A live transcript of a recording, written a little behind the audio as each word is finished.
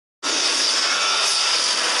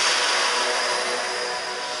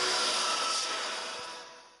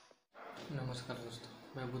नमस्कार दोस्तों,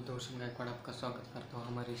 मैं बुद्धभूषण गायकवाड़ आपका स्वागत करता हूँ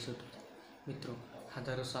हमारे इस मित्रों।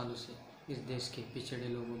 हजारों सालों से इस देश के पिछड़े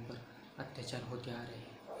लोगों पर अत्याचार होते आ रहे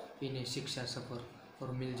हैं। इन्हें शिक्षा, सफर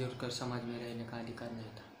और मिलजुल कर समाज में रहने का अधिकार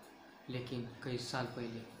नहीं था। लेकिन कई साल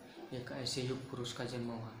पहले एक ऐसे युग पुरुष का जन्म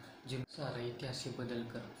हुआ जिन सारा इतिहास ही बदल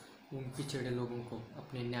कर उन पिछड़े लोगों को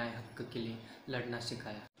अपने न्याय हक के लिए लड़ना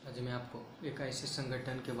सिखाया। आज मैं आपको एक ऐसे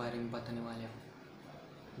संगठन के बारे में बताने वाला हूँ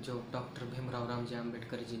जो डॉक्टर भीमराव रामजी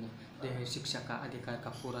अम्बेडकर जी ने दैहिक शिक्षा का अधिकार का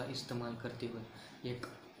पूरा इस्तेमाल करते हुए एक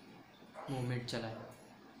मूवमेंट चलाया।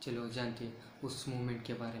 चलो जानते हैं उस मूवमेंट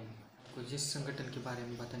के बारे में। तो जिस संगठन के बारे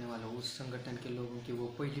में बताने वाला हूँ उस संगठन के लोगों की वो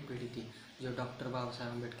पहली पीढ़ी थी जो डॉक्टर बाबा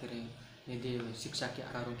साहब अम्बेडकर ने दिए हुए शिक्षा के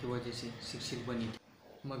आधारों की वजह से शिक्षित बनी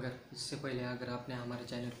थी। मगर इससे पहले अगर आपने हमारे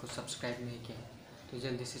चैनल को सब्सक्राइब नहीं किया तो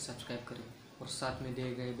जल्दी से सब्सक्राइब करें और साथ में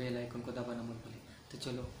दिए गए बेल आइकन को दबाना मत भूलें। तो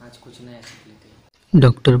चलो आज कुछ नया सीख लेते हैं।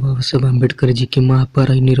 डॉक्टर बाबा साहब अम्बेडकर जी के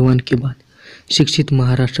महापरिनिर्वाण के बाद शिक्षित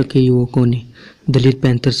महाराष्ट्र के युवकों ने दलित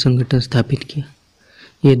पैंथर संगठन स्थापित किया।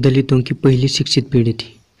 यह दलितों की पहली शिक्षित पीढ़ी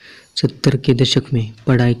थी। 70 के दशक में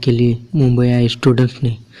पढ़ाई के लिए मुंबई आए स्टूडेंट्स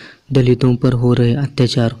ने दलितों पर हो रहे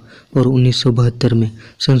अत्याचार और 1972 में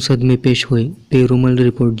संसद में पेश हुए पेरुमल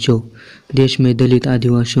रिपोर्ट जो देश में दलित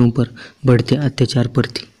आदिवासियों पर बढ़ते अत्याचार पर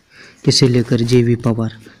थी, इसे लेकर जे.वी.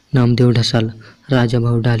 पवार, नामदेव ढसाल, राजा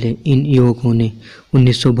भाऊ ढाले इन युवकों ने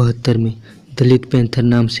 1972 में दलित पैंथर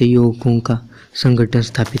नाम से युवकों का संगठन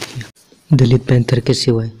स्थापित किया। दलित पैंथर के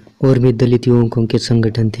सिवाय और भी दलित युवकों के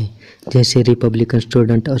संगठन थे, जैसे Republican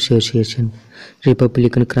student association,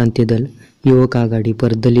 Republican Kranti Dal, युवक आघाड़ी।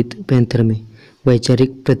 पर दलित पैंथर में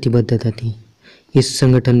वैचारिक प्रतिबद्धता थी। इस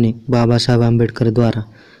संगठन ने बाबा साहब अम्बेडकर द्वारा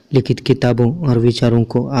लिखित किताबों और विचारों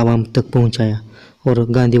को आवाम तक पहुंचाया और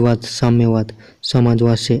गांधीवाद, साम्यवाद,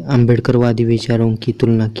 समाजवाद से अम्बेडकरवादी विचारों की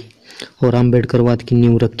तुलना की और अम्बेडकरवाद की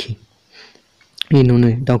नींव रखी।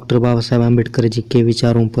 इन्होंने डॉक्टर बाबा साहब अम्बेडकर जी के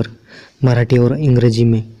विचारों पर मराठी और अंग्रेजी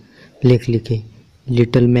में लेख लिखे,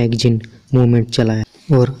 लिटिल मैगजीन मूवमेंट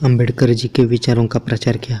चलाया और अम्बेडकर जी के विचारों का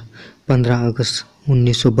प्रचार किया। 15 अगस्त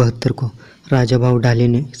 1972 को राजा भाऊ ढाले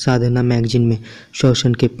ने साधना मैगजीन में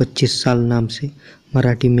शोषण के 25 साल नाम से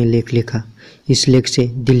मराठी में लेख लिखा। इस लेख से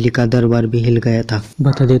दिल्ली का दरबार भी हिल गया था।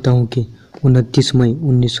 बता देता हूँ कि 29 मई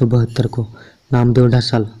 1972 को नामदेव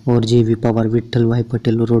ढसाल और जे.वी. पवार विट्ठल भाई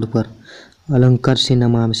पटेल रोड पर अलंकार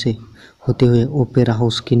सिनेमा से होते हुए ओपेरा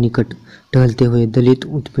हाउस के निकट टहलते हुए दलित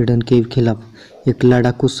उत्पीड़न के खिलाफ एक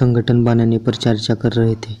लड़ाकू संगठन बनाने पर चर्चा कर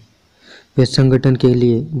रहे थे। वे संगठन के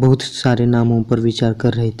लिए बहुत सारे नामों पर विचार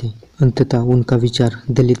कर रहे थे। अंततः उनका विचार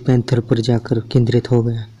दलित पैंथर पर जाकर केंद्रित हो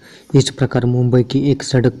गया। इस प्रकार मुंबई की एक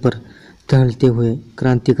सड़क पर टहलते हुए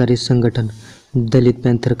क्रांतिकारी संगठन दलित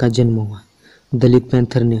पैंथर का जन्म हुआ। दलित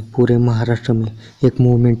पैंथर ने पूरे महाराष्ट्र में एक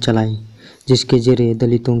मूवमेंट चलाई जिसके जरिए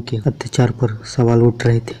दलितों के अत्याचार पर सवाल उठ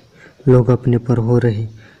रहे थे। लोग अपने पर हो रहे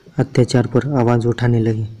अत्याचार पर आवाज़ उठाने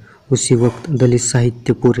लगे। उसी वक्त दलित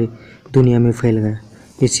साहित्य पूरे दुनिया में फैल गया।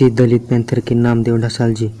 इसी दलित पैंथर के नामदेव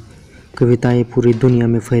ढसाल जी कविताएं पूरी दुनिया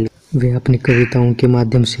में फैल गई। वे अपनी कविताओं के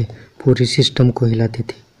माध्यम से पूरे सिस्टम को हिलाते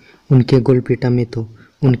थे। उनके गोलपीटा में तो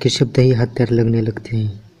उनके शब्द ही हथियार लगने लगते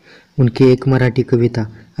हैं। उनकी एक मराठी कविता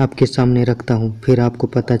आपके सामने रखता हूँ, फिर आपको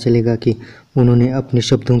पता चलेगा कि उन्होंने अपने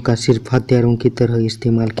शब्दों का सिर्फ हथियारों की तरह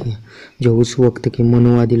इस्तेमाल किया जो उस वक्त के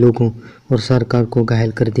मनोवादी लोगों और सरकार को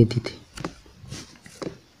घायल कर देती थी।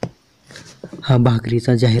 हा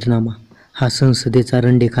भाकरीचा जाहीरनामा, हा संसदेचा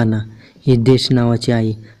रंडेखाना, ही देश नावाची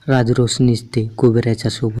आई राजरोस निसते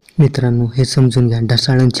कुबेराच्या सोबत। मित्रांनो, हे समजून घ्या,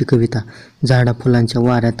 ढसाळांची कविता झाडा फुलांच्या,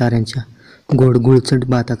 वाऱ्या ताऱ्यांच्या गोड गुळचट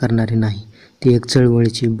बाता करणारी नाही, ती एक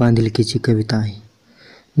चळवळीची, बांधिलकीची कविता है।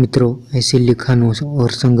 मित्रों, ऐसे लिखानों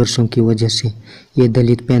और संघर्षों की वजह से ये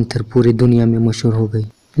दलित पैंथर पूरी दुनिया में मशहूर हो गई।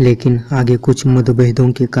 लेकिन आगे कुछ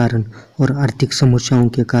मतभेदों के कारण और आर्थिक समस्याओं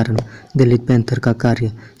के कारण दलित पैंथर का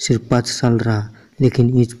कार्य सिर्फ 5 साल रहा। लेकिन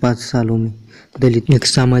इस 5 सालों में दलित एक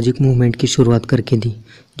सामाजिक मूवमेंट की शुरुआत करके दी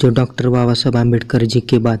जो डॉक्टर बाबा साहब अम्बेडकर जी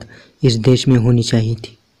के बाद इस देश में होनी चाहिए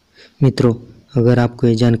थी। मित्रों, अगर आपको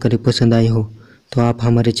ये जानकारी पसंद आई हो तो आप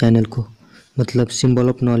हमारे चैनल को मतलब सिंबल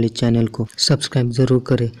ऑफ नॉलेज चैनल को सब्सक्राइब ज़रूर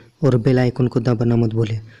करें और बेल आइकन को दबाना मत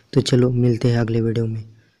भूलें। तो चलो मिलते हैं अगले वीडियो में।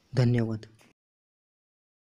 धन्यवाद।